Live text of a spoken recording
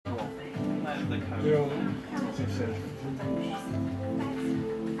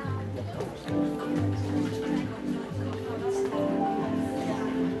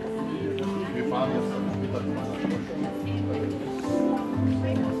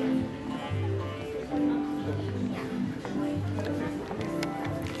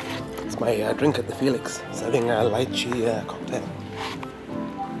It's my drink at the Felix. It's having a lychee cocktail.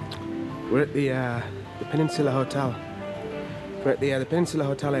 We're at the Peninsula Hotel. We're at the Peninsula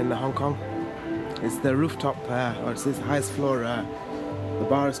Hotel in Hong Kong. It's the rooftop, or it's the highest floor. The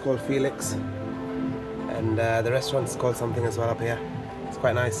bar is called Felix, and the restaurant's called something as well up here. It's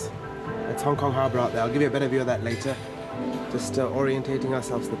quite nice. It's Hong Kong Harbour out there. I'll give you a better view of that later. Just orientating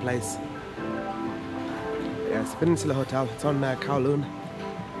ourselves to the place. Yeah, it's the Peninsula Hotel. It's on Kowloon.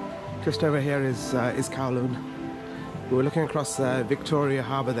 Just over here is Kowloon. We were looking across Victoria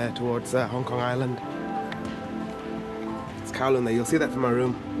Harbour there towards Hong Kong Island. It's Kowloon there. You'll see that from our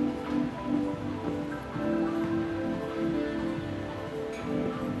room.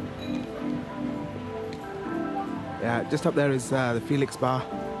 Yeah, just up there is the Felix Bar.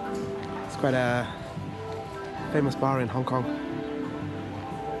 It's quite a famous bar in Hong Kong,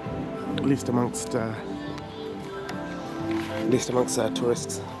 at least amongst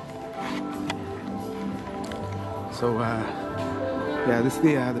tourists. So yeah, this is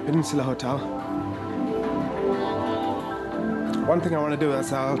the Peninsula Hotel. One thing I want to do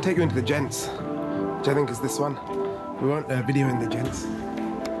is I'll take you into the gents, which I think is this one. We won't video in the gents,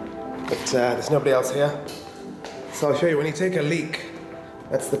 but there's nobody else here. So I'll show you, when you take a leak,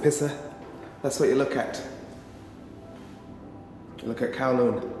 that's the pisser. That's what you look at. You look at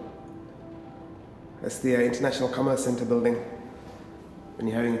Kowloon. That's the International Commerce Centre building when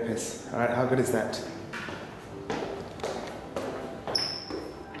you're having a piss. Alright, how good is that?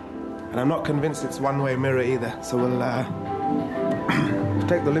 And I'm not convinced it's one-way mirror either, so we'll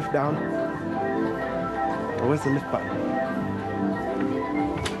take the lift down. Oh, where's the lift button?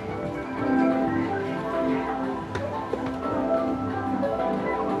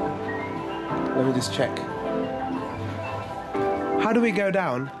 Let me just check. How do we go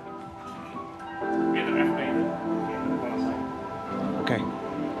down? Okay.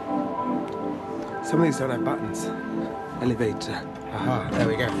 Some of these don't have buttons. Elevator. Aha, there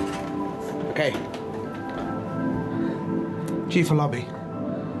we go. Okay. G for lobby.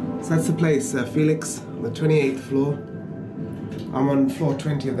 So that's the place, Felix, on the 28th floor. I'm on floor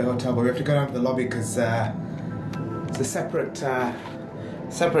 20 of the hotel, but we have to go down to the lobby because it's a separate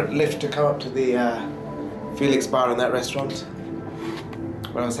lift to come up to the Felix Bar in that restaurant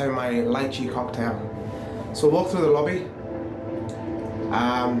where I was having my lychee cocktail. So we'll walk through the lobby.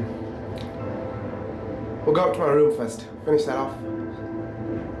 We'll go up to my room first, finish that off.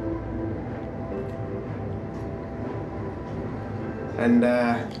 And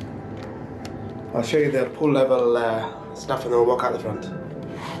I'll show you the pool level stuff and then we'll walk out the front.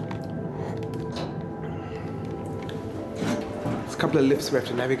 There's a couple of lifts we have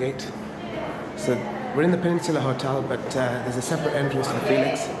to navigate. So we're in the Peninsula Hotel, but there's a separate entrance to the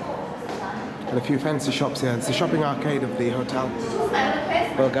Felix. And a few fancy shops here. It's the shopping arcade of the hotel.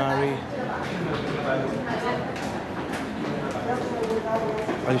 Bulgari.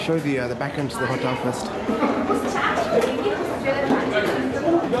 I'll show you the back entrance to the hotel first.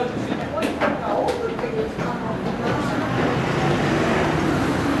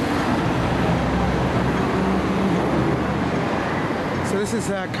 So this is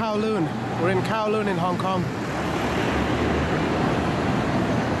Kowloon. We're in Kowloon in Hong Kong.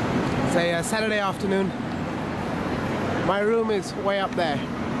 It's a Saturday afternoon. My room is way up there.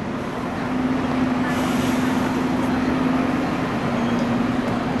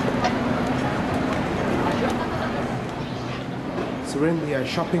 So we're in the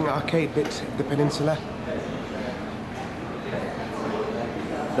shopping arcade bit of the Peninsula.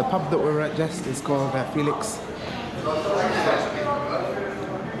 The pub that we're at just is called Felix.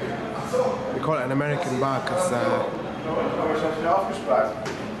 We call it an American bar because I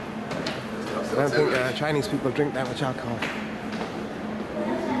don't think Chinese people drink that much alcohol.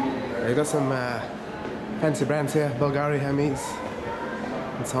 We've got some fancy brands here, Bulgari, Hermes,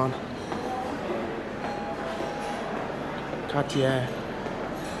 and so on. Cartier.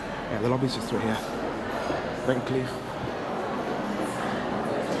 Yeah, the lobby's just through here. Van Cleef.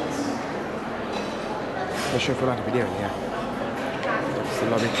 Not sure if we're allowed to video in here. That's the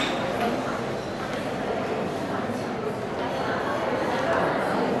lobby.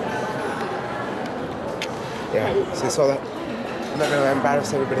 Yeah, so you saw that. I'm not going to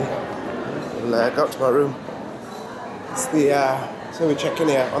embarrass everybody. We'll go up to my room. It's the so we check in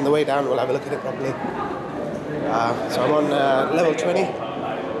here. On the way down, we'll have a look at it properly. So I'm on level 20.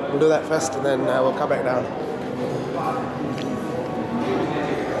 We'll do that first and then we'll come back down.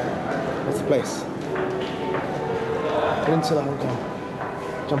 What's the place? Peninsula, Hong Kong.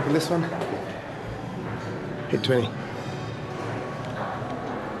 Jump in this one. Hit 20.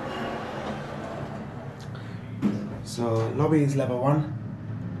 So lobby is level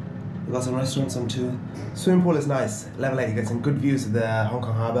 1. We've got some restaurants on 2. Swimming pool is nice. Level 8, you get some good views of the Hong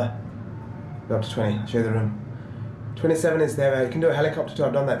Kong harbour. Go up to 20, I'll show you the room. 27 is there, you can do a helicopter tour,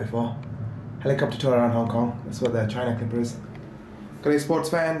 I've done that before. Helicopter tour around Hong Kong, that's where the China Clipper is. Got any sports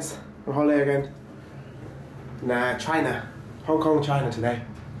fans on holiday again? Nah, China. Hong Kong, China today.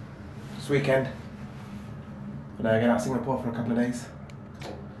 This weekend. And I get out of Singapore for a couple of days.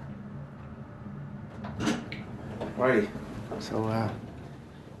 Alrighty, so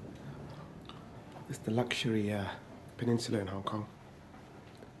it's the luxury peninsula in Hong Kong.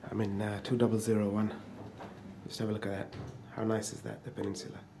 I'm in 2001. Just have a look at that. How nice is that, the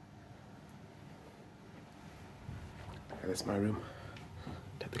peninsula? Okay, that's my room.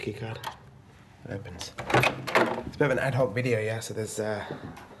 Tap the key card. It opens. It's a bit of an ad hoc video, yeah. So there's so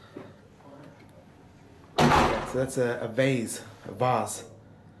that's a vase, a vase.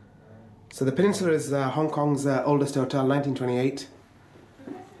 So the Peninsula is Hong Kong's oldest hotel, 1928.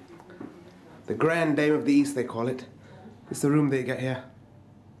 The Grand Dame of the East, they call it. It's the room that you get here.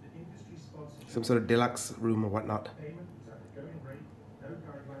 Some sort of deluxe room or whatnot.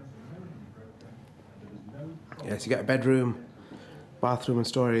 Yes, you get a bedroom, bathroom and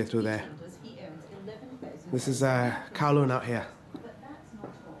store area through there. This is Kowloon out here.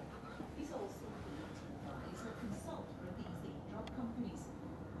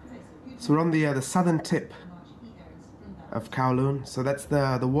 So we're on the southern tip of Kowloon. So that's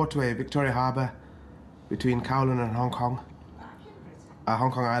the waterway, Victoria Harbour, between Kowloon and Hong Kong.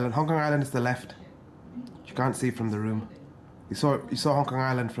 Hong Kong Island. Hong Kong Island is the left. You can't see from the room. You saw Hong Kong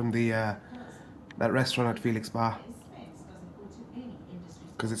Island from the that restaurant at Felix Bar,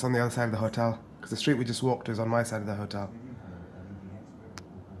 because it's on the other side of the hotel. Because the street we just walked is on my side of the hotel.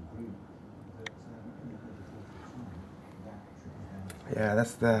 Yeah,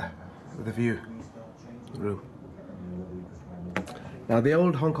 that's the view, the room. Now the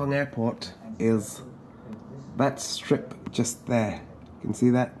old Hong Kong airport is that strip just there. You can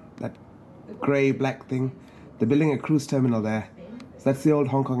see that grey black thing. They're building a cruise terminal there. So that's the old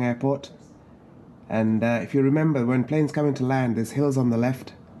Hong Kong airport. And if you remember, when planes come into land, there's hills on the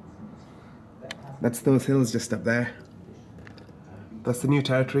left. That's those hills just up there. That's the new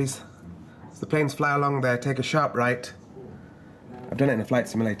territories. So the planes fly along there, take a sharp right. I've done it in a flight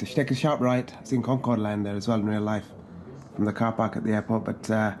simulator. You take a sharp right. I've seen Concorde land there as well in real life from the car park at the airport. But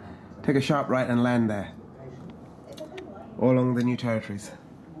take a sharp right and land there. All along the new territories.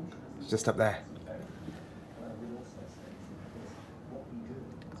 It's just up there.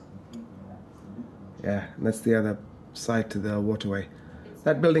 Yeah, and that's the other side to the waterway.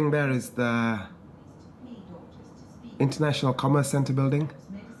 That building there is the International Commerce Centre building.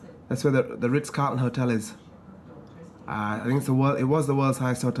 That's where the Ritz-Carlton Hotel is. I think it was the world's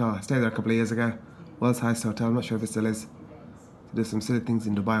highest hotel. I stayed there a couple of years ago. World's highest hotel. I'm not sure if it still is. There's some silly things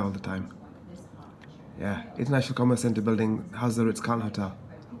in Dubai all the time. Yeah, International Commerce Centre building houses the Ritz-Carlton Hotel.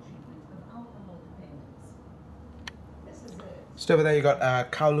 Just over there you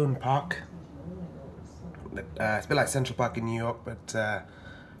got Kowloon Park. It's a bit like Central Park in New York, but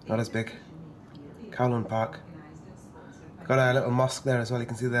not as big. Kowloon Park. Got a little mosque there as well. You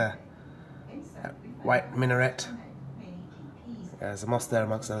can see the white minaret. There's a mosque there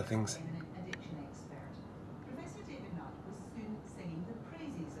amongst other things.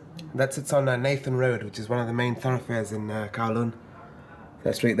 That sits on Nathan Road, which is one of the main thoroughfares in Kowloon.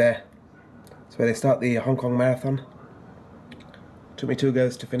 That street there. It's where they start the Hong Kong Marathon. Took me 2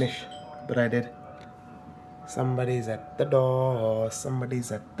 goes to finish, but I did. Somebody's at the door,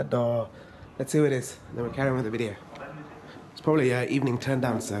 somebody's at the door. Let's see who it is, and then we'll carry on with the video. It's probably an evening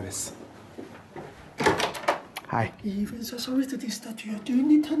turn-down service. Hi. Even so sorry to disturb you. Do you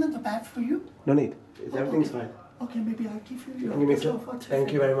need to turn on the bath for you? No need. Everything's fine. Okay, maybe I'll give you your Give me some.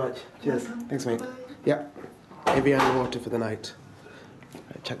 Thank you very much. Cheers. Welcome. Thanks, mate. Bye. Yep. Heavy underwater for the night.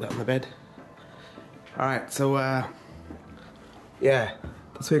 Check that on the bed. Alright, so yeah,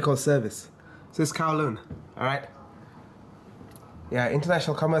 that's what you call service. So this is Kowloon, alright? Yeah,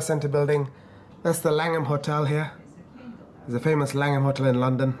 International Commerce Centre building. That's the Langham Hotel here. There's a famous Langham Hotel in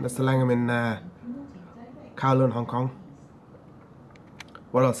London. That's the Langham in Kowloon, Hong Kong.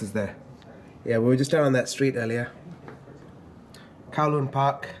 What else is there? Yeah, we were just down on that street earlier. Kowloon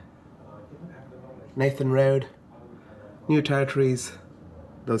Park, Nathan Road, New Territories,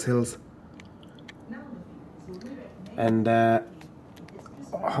 those hills. And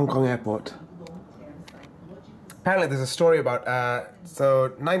Hong Kong airport. Apparently there's a story about, so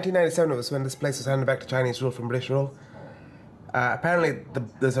 1997 was when this place was handed back to Chinese rule from British rule. Apparently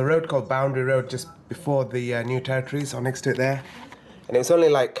there's a road called Boundary Road just before the new territories, or next to it there. And it was only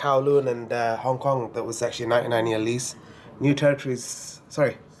like Kowloon and Hong Kong that was actually a 99-year lease. New territories was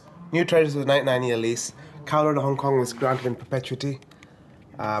a 99-year lease. Kowloon and Hong Kong was granted in perpetuity.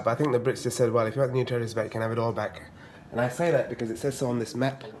 But I think the Brits just said, well, if you want the new territories back, you can have it all back. And I say that because it says so on this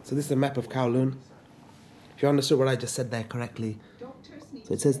map. So this is a map of Kowloon. If you understood what I just said there correctly.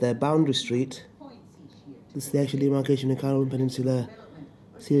 So it says there, Boundary Street. This is the actual demarcation of Kowloon Peninsula,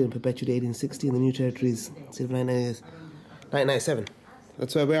 sealed in perpetuity 1860, and the new territories, sealed for 1997.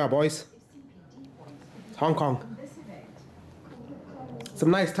 That's where we are, boys. Hong Kong.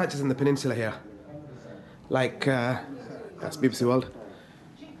 Some nice touches in the peninsula here. Like, that's BBC World.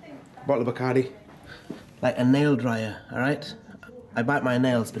 Bottle of Bacardi. Like a nail dryer, alright? I bite my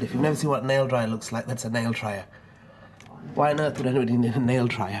nails, but if you've never seen what a nail dryer looks like, that's a nail dryer. Why on earth would anybody need a nail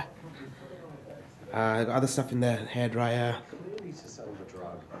dryer? I got other stuff in there, hair dryer. It's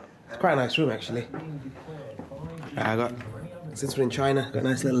quite a nice room, actually. I got, since we're in China, got a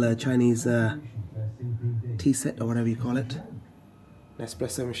nice little Chinese tea set, or whatever you call it.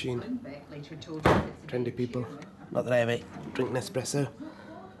 Nespresso machine. Trendy people. Not that I ever drink Nespresso.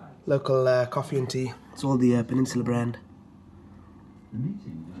 Local coffee and tea. It's all the Peninsula brand.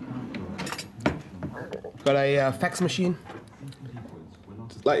 Got a fax machine.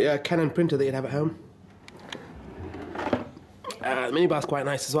 It's like a Canon printer that you'd have at home. The minibar's quite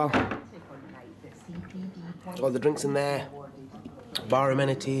nice as well. All the drinks in there. Bar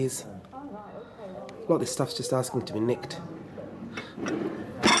amenities. A lot of this stuff's just asking to be nicked.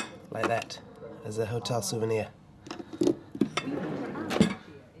 Like that. As a hotel souvenir.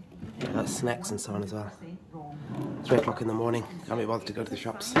 Got snacks and so on as well. 3 o'clock in the morning. Can't be bothered to go to the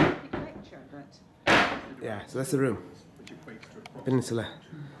shops. Yeah, so that's the room. Peninsula.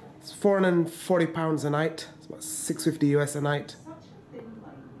 It's £440 a night. It's about $650 US a night.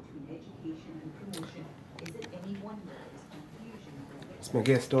 It's my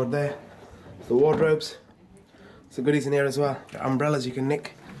gear stored there. The wardrobes. Some goodies in here as well. Got umbrellas you can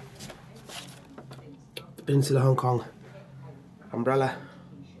nick. Peninsula Hong Kong. Umbrella.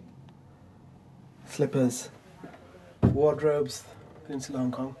 Slippers. Wardrobes. Peninsula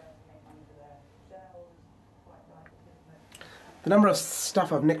Hong Kong. The number of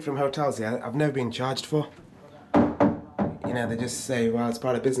stuff I've nicked from hotels here, I've never been charged for. You know, they just say, well, it's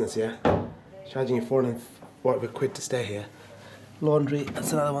part of business here. Charging you £440 to stay here. Laundry,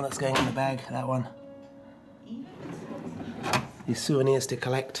 that's another one that's going in the bag, that one. These souvenirs to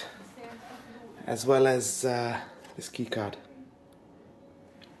collect. As well as this key card.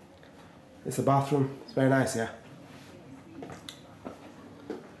 It's a bathroom, it's very nice, yeah.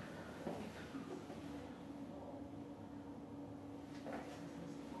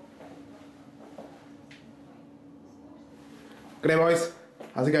 Good day, boys.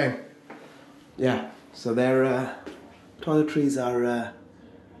 How's it going? Yeah, so their toiletries are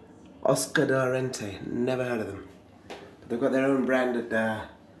Oscar de Rente. Never heard of them. But they've got their own branded,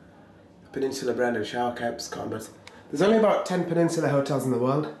 Peninsula branded shower caps, cotton. There's only about 10 Peninsula hotels in the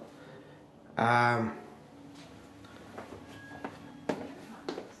world. I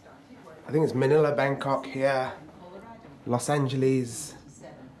think it's Manila, Bangkok, here, Los Angeles,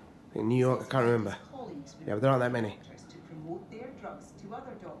 I think New York, I can't remember. Yeah, but there aren't that many.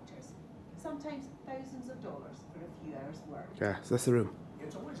 Sometimes thousands of dollars for a few hours work. Yeah, so that's the room.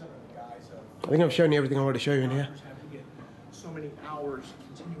 I think I've shown you everything I want to show you in here. So many hours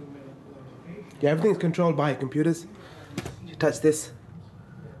continuing medical. Yeah, everything's controlled by computers. You touch this,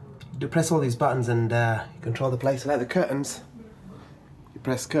 you press all these buttons and you control the place. Like the curtains, you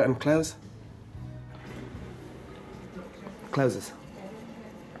press curtain close, closes.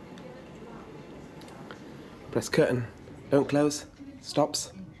 Press curtain, don't close,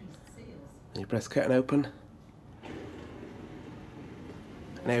 stops. And you press curtain open,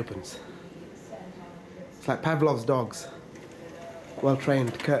 and it opens. It's like Pavlov's dogs.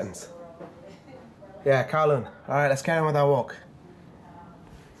 Well-trained curtains. Yeah, Kowloon. Alright, let's carry on with our walk.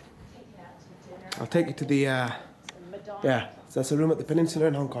 I'll take you to the, yeah, so that's a room at the Peninsula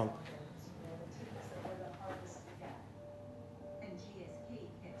in Hong Kong.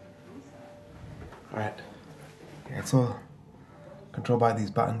 Alright. Yeah, it's all controlled by these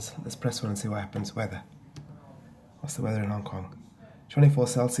buttons. Let's press one and see what happens. Weather. What's the weather in Hong Kong? 24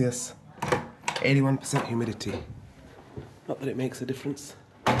 Celsius, 81% humidity. Not that it makes a difference.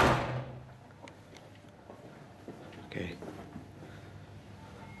 Okay.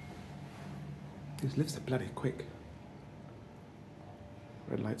 These lifts are bloody quick.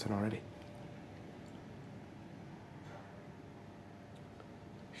 Red light. lights on already.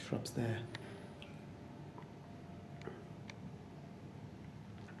 Shrubs there.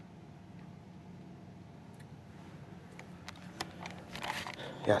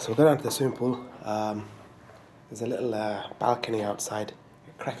 Yeah, so we'll go down to the swimming pool. There's a little balcony outside,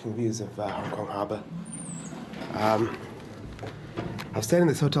 cracking views of Hong Kong Harbour. I've stayed in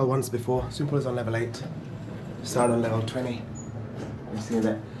this hotel once before. Swimming pool is on level 8. Started on level 20. You've seen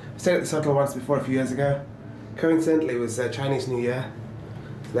that. I stayed at this hotel once before a few years ago. Coincidentally, it was Chinese New Year.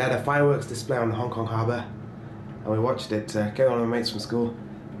 So they had a fireworks display on the Hong Kong Harbour, and we watched it. Came on with my mates from school.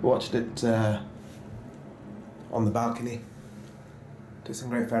 We watched it on the balcony. Took some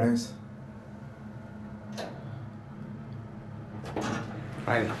great photos.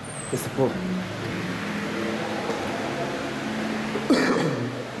 Right, here's the pool.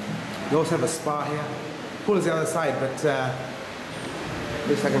 We also have a spa here. The pool is the other side, but at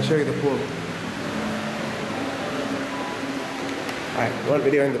least I can show you the pool. Alright, we want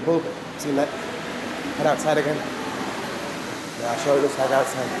video in the pool, but seen that. Head outside again. Yeah, I'll show you this side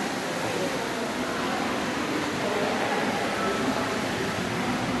outside.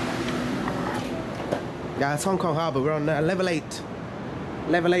 Yeah, it's Hong Kong Harbour. We're on level 8.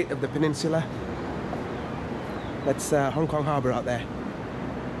 Level 8 of the Peninsula. That's Hong Kong Harbour out there.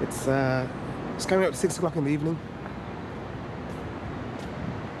 It's coming up to 6 o'clock in the evening.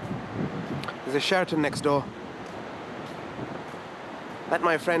 There's a Sheraton next door. That,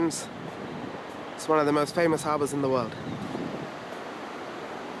 my friends, is one of the most famous harbours in the world.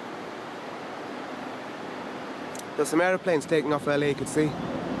 There's some aeroplanes taking off earlier, you could see.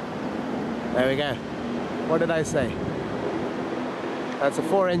 There we go. What did I say? That's a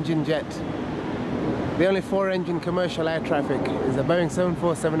 4-engine jet. The only 4-engine commercial air traffic is a Boeing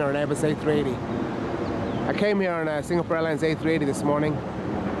 747 or an Airbus A380. I came here on a Singapore Airlines A380 this morning.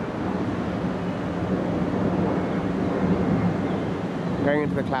 Going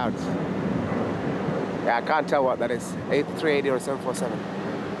into the clouds. Yeah, I can't tell what that is. A380 or a 747.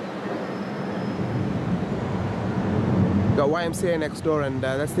 Got YMCA next door, and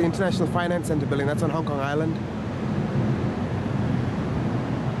that's the International Finance Centre building. That's on Hong Kong Island.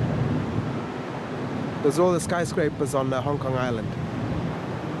 There's all the skyscrapers on Hong Kong Island.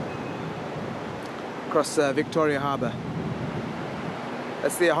 Across Victoria Harbour.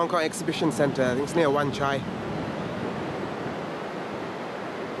 That's the Hong Kong Exhibition Centre. I think it's near Wan Chai.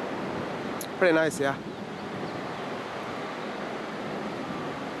 Pretty nice, yeah.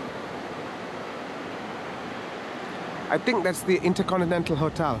 I think that's the Intercontinental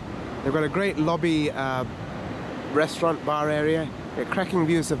Hotel. They've got a great lobby, restaurant, bar area. Get cracking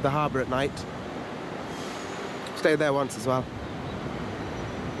views of the harbour at night. Stayed there once as well.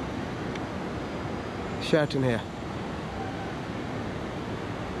 Sheraton here.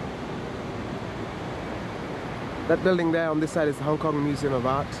 That building there on this side is the Hong Kong Museum of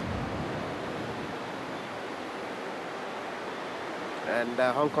Art. And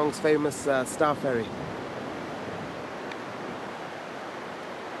Hong Kong's famous Star Ferry.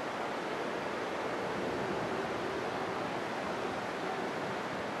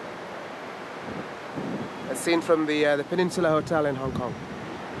 A scene from the Peninsula Hotel in Hong Kong.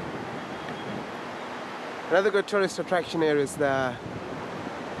 Another good tourist attraction here is the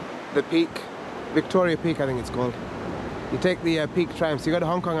Peak, Victoria Peak I think it's called. You take the Peak tram, so you go to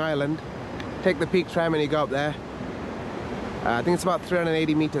Hong Kong Island, take the Peak tram and you go up there. I think it's about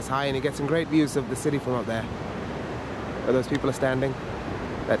 380 meters high, and you get some great views of the city from up there, where those people are standing.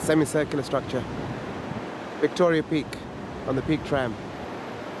 That semicircular structure. Victoria Peak on the Peak tram.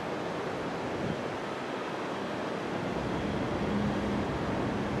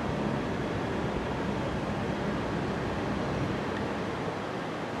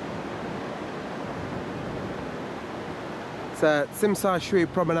 It's Tsim Sha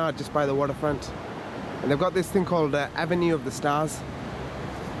Tsui Promenade just by the waterfront. And they've got this thing called Avenue of the Stars.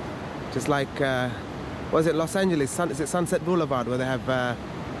 Just like, what is it, Los Angeles? Is it Sunset Boulevard, where they have,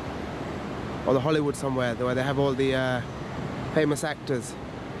 or the Hollywood somewhere, where they have all the famous actors,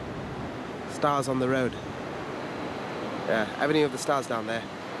 stars on the road. Yeah, Avenue of the Stars down there.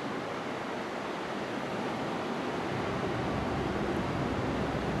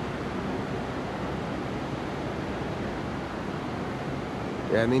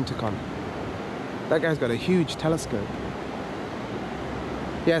 Yeah, and the Intercon. That guy's got a huge telescope.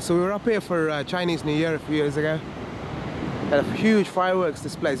 Yeah, so we were up here for Chinese New Year a few years ago. Had a huge fireworks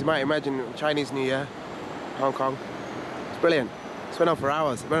displays. You might imagine Chinese New Year, Hong Kong. It's brilliant. It went on for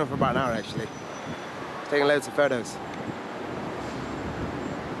hours. It went on for about an hour actually. Taking loads of photos.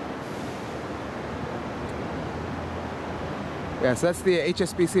 Yeah, so that's the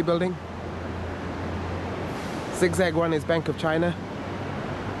HSBC building. Zigzag one is Bank of China.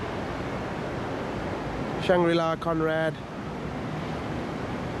 Shangri-La, Conrad.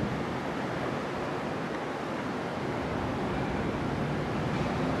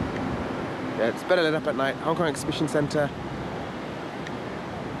 Yeah, it's better lit up at night. Hong Kong Exhibition Centre.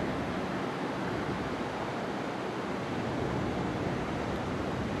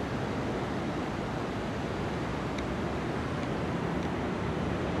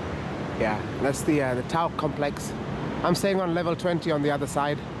 Yeah, that's the Tau complex. I'm staying on level 20 on the other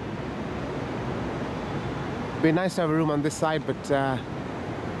side. Be nice to have a room on this side, but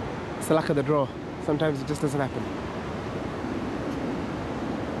it's the luck of the draw. Sometimes it just doesn't happen.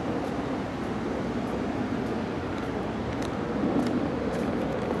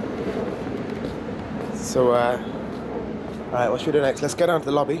 So, alright, what should we do next? Let's get down to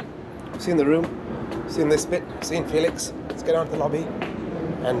the lobby. I've seen the room, I've seen this bit, I've seen Felix. Let's get down to the lobby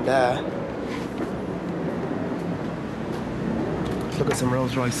and let's look at some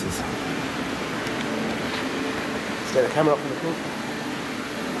Rolls Royces. Stay the camera up from the pool.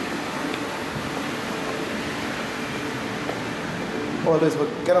 What we'll do is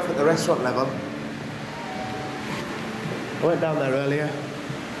we'll get off at the restaurant level. I went down there earlier.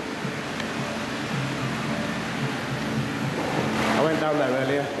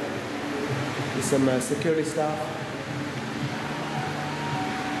 With some security staff.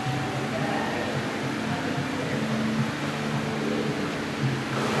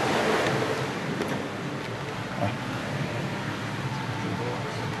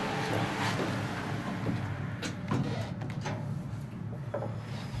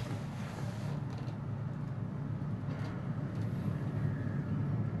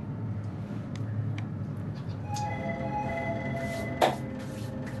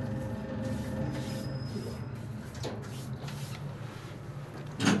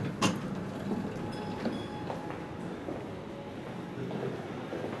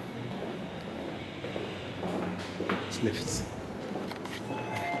 Lifts.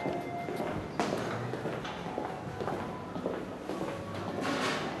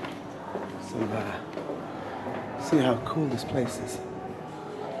 So, see how cool this place is.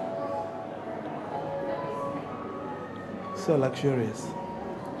 So luxurious.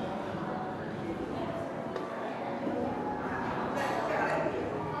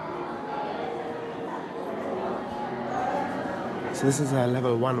 So this is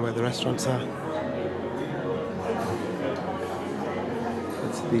level 1 where the restaurants are.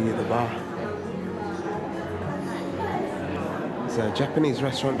 The bar. There's a Japanese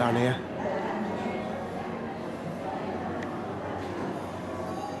restaurant down here.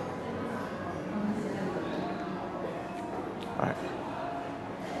 Alright.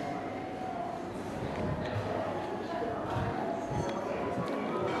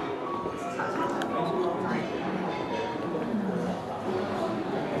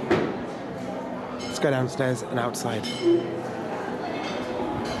 Let's go downstairs and outside.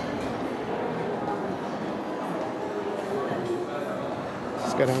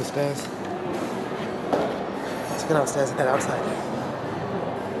 Go downstairs. Let's go downstairs and head outside.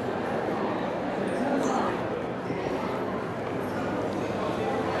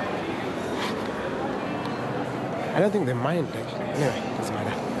 I don't think they mind actually. Anyway, doesn't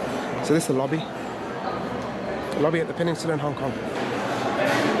matter. So this is the lobby. The lobby at the Peninsula in Hong Kong.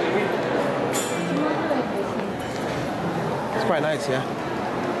 It's quite nice, yeah.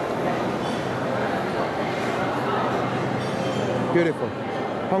 Beautiful.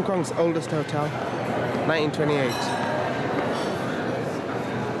 Hong Kong's oldest hotel, 1928.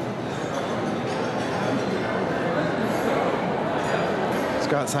 Let's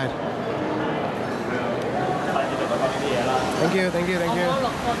go outside. Thank you, thank you, thank you.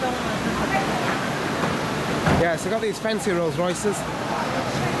 Yeah, so I got these fancy Rolls Royces.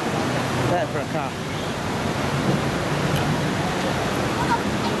 There for a car.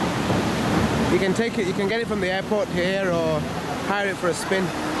 You can take it, you can get it from the airport here or hire it for a spin.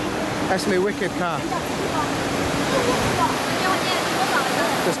 Actually, a wicked car.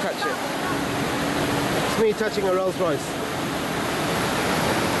 Just touch it. It's me touching a Rolls Royce.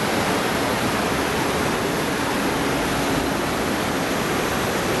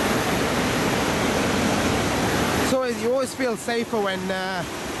 So you always feel safer when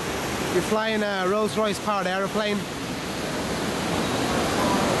you fly in a Rolls Royce powered aeroplane.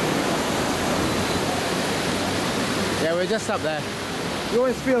 Yeah, we're just up there. You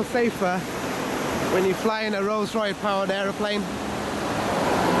always feel safer when you fly in a Rolls-Royce powered aeroplane.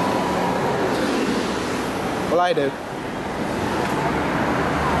 Well, I do.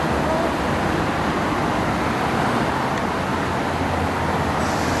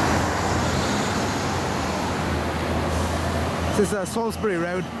 This is Salisbury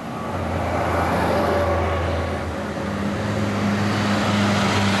Road.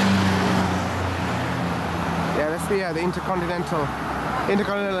 Yeah, that's the Intercontinental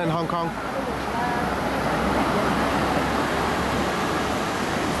in Hong Kong.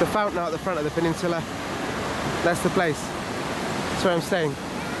 The fountain out the front of the Peninsula. That's the place. That's where I'm staying.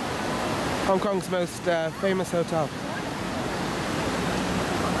 Hong Kong's most famous hotel.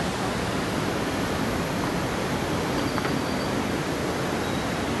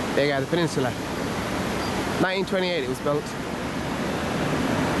 There you go, the Peninsula. 1928 it was built.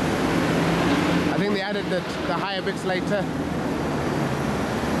 I think they added the higher bits later.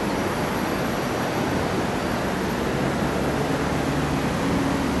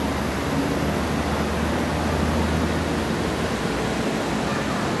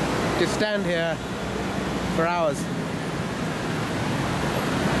 You could stand here for hours.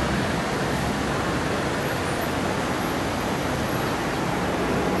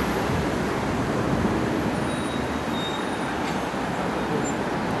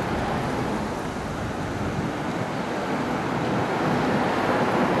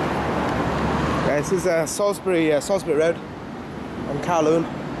 This is Salisbury Road on Kowloon.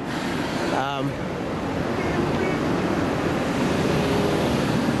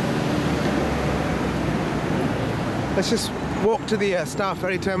 Let's just walk to the Star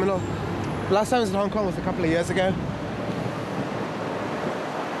Ferry terminal. Last time I was in Hong Kong was a couple of years ago.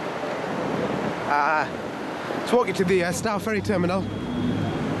 Let's walk you to the Star Ferry terminal.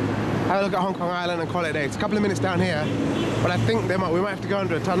 Have a look at Hong Kong Island and call it a day. It's a couple of minutes down here, but I think we might have to go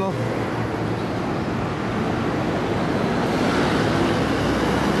under a tunnel.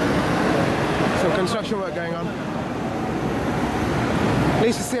 Some construction work going on. At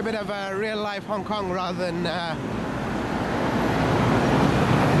least to see a bit of real life Hong Kong rather than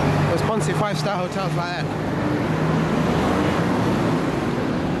those fancy 5-star hotels like that.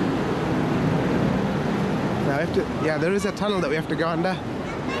 Now yeah, there is a tunnel that we have to go under.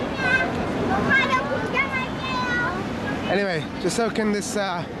 Anyway, just soak in this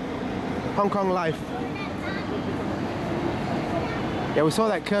Hong Kong life. Yeah, we saw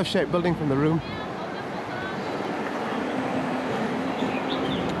that curve-shaped building from the room.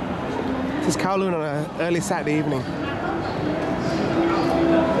 This is Kowloon on an early Saturday evening.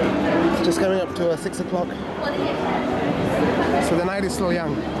 It's just coming up to 6 o'clock. So the night is still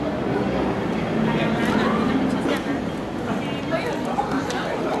young.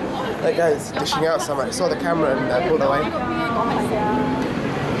 That guy's dishing out somewhere. I saw the camera and pulled away.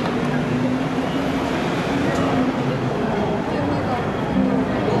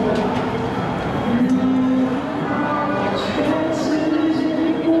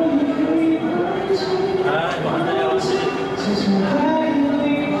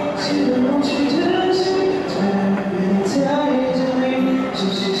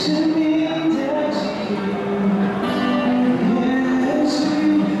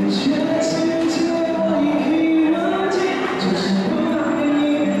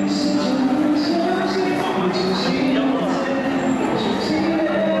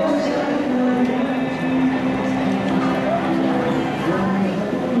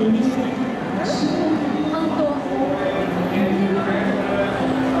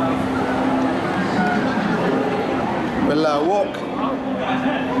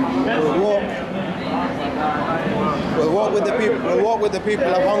 We'll walk with the people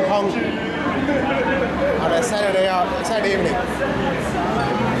of Hong Kong on a Saturday evening.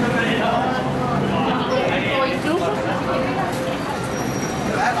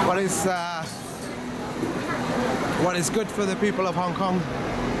 What is good for the people of Hong Kong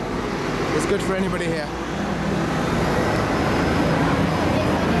is good for anybody here.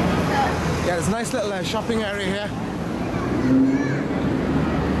 Yeah, there's a nice little shopping area here.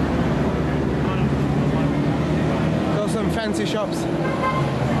 Got some fancy shops.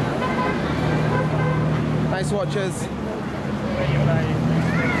 Nice watches.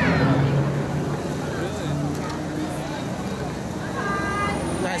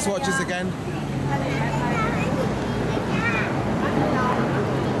 Nice watches again.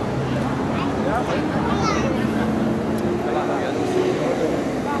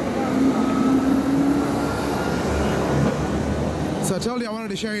 So I told you I wanted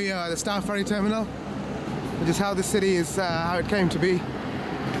to show you the Star Ferry terminal, which is how the city is, how it came to be. I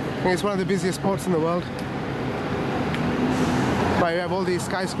think it's one of the busiest ports in the world. But you have all these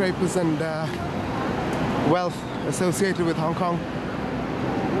skyscrapers and wealth associated with Hong Kong.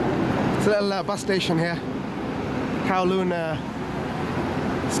 It's a little bus station here, Kowloon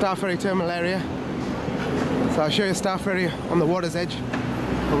Star Ferry terminal area. So I'll show you Star Ferry on the water's edge,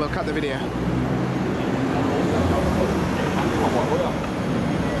 and we'll cut the video.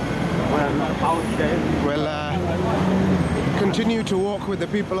 We'll continue to walk with the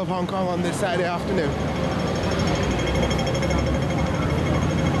people of Hong Kong on this Saturday afternoon.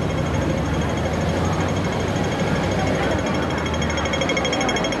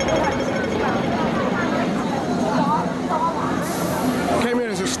 Came here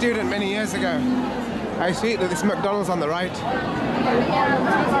as a student many years ago. I used to eat at this McDonald's on the right.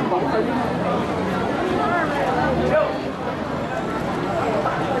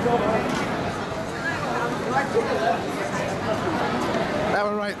 That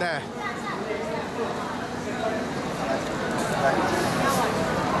one right there.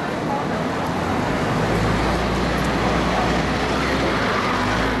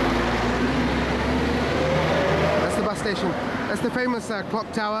 That's the bus station. That's the famous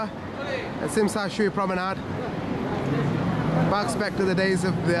clock tower at Tsim Sha Tsui Promenade. Harks back to the days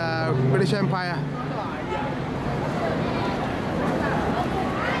of the British Empire.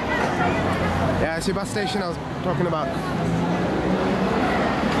 Yeah, it's your bus station I was talking about.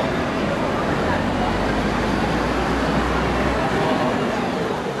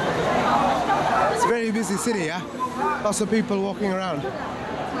 It's a very busy city, yeah? Lots of people walking around.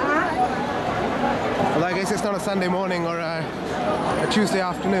 Well, I guess it's not a Sunday morning or a Tuesday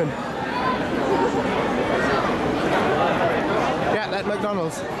afternoon. Yeah, that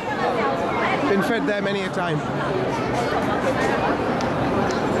McDonald's. Been fed there many a time.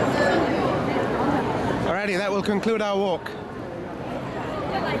 Alrighty, that will conclude our walk.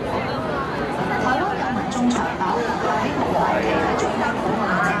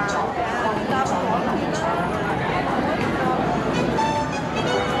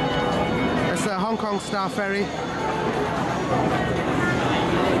 That's the Hong Kong Star Ferry.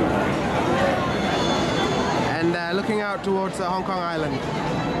 And looking out towards Hong Kong Island.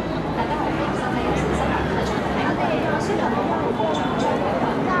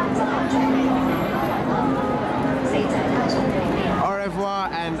 Au revoir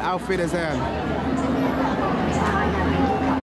and auf Wiedersehen.